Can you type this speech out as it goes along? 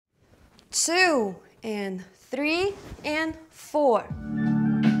2, and 3, and 4.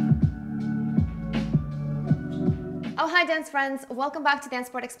 Oh, hi dance friends, welcome back to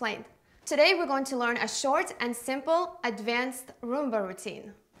DanceSport Explained. Today we're going to learn a short and simple advanced Rumba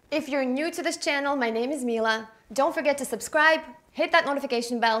routine. If you're new to this channel, my name is Mila. Don't forget to subscribe, hit that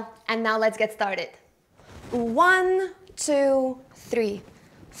notification bell, and now let's get started. 1, 2, 3,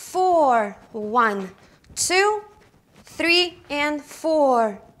 4, 1, 2, 3, and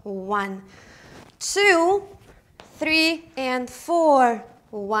 4, 1, 2, 3, and 4,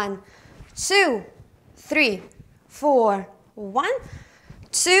 1, 2, 3, 4, 1,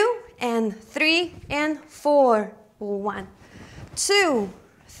 2, and 3, and 4, 1, 2,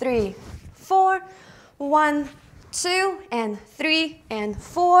 3, 4, 1, 2, and 3, and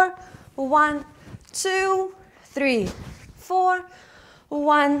 4, 1, 2, 3, 4,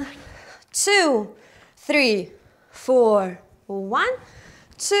 1, 2, 3, 4, 1,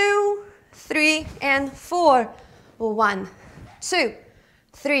 2, 3, and 4, 1, 2,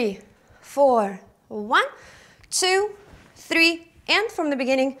 3, 4, 1, 2, 3, and from the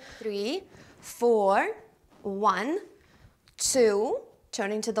beginning, 3, 4, 1, 2,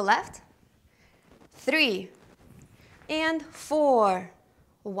 turning to the left, 3, and 4,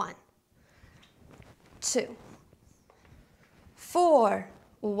 1, 2, 4,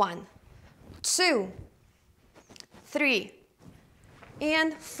 1, 2, 3,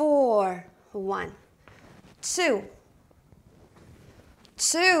 and 4, 1, 2,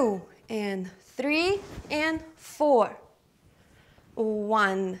 2, and 3, and 4,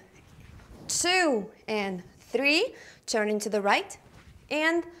 1, 2, and 3, turning to the right,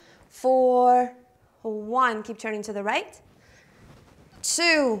 and 4, 1, keep turning to the right,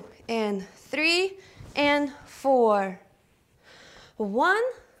 2, and 3, and 4, 1,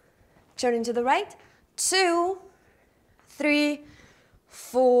 turning to the right, 2, 3,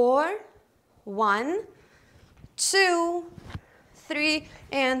 4, 1, 2, 3,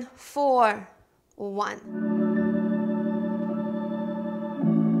 and 4, 1.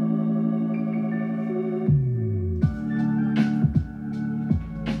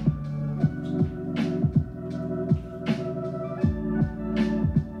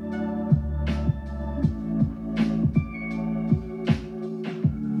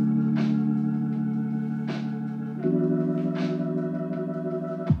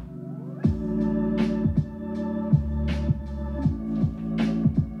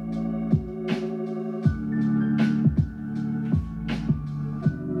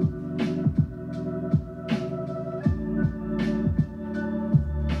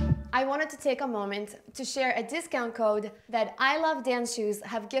 I wanted to take a moment to share a discount code that I Love Dance Shoes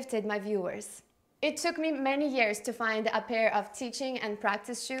have gifted my viewers. It took me many years to find a pair of teaching and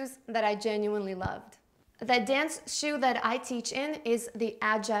practice shoes that I genuinely loved. The dance shoe that I teach in is the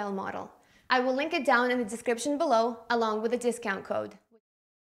Agile model. I will link it down in the description below along with the discount code.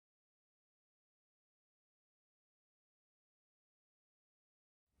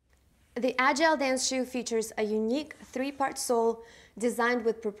 The Agile dance shoe features a unique 3-part sole designed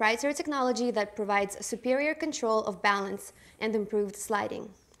with proprietary technology that provides superior control of balance and improved sliding.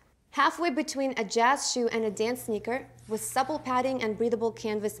 Halfway between a jazz shoe and a dance sneaker, with supple padding and breathable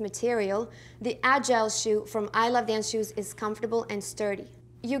canvas material, the Agile shoe from I Love Dance Shoes is comfortable and sturdy.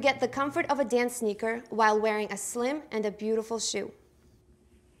 You get the comfort of a dance sneaker while wearing a slim and a beautiful shoe.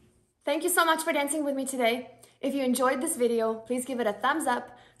 Thank you so much for dancing with me today. If you enjoyed this video, please give it a thumbs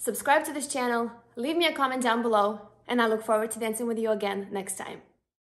up, subscribe to this channel, leave me a comment down below, and I look forward to dancing with you again next time.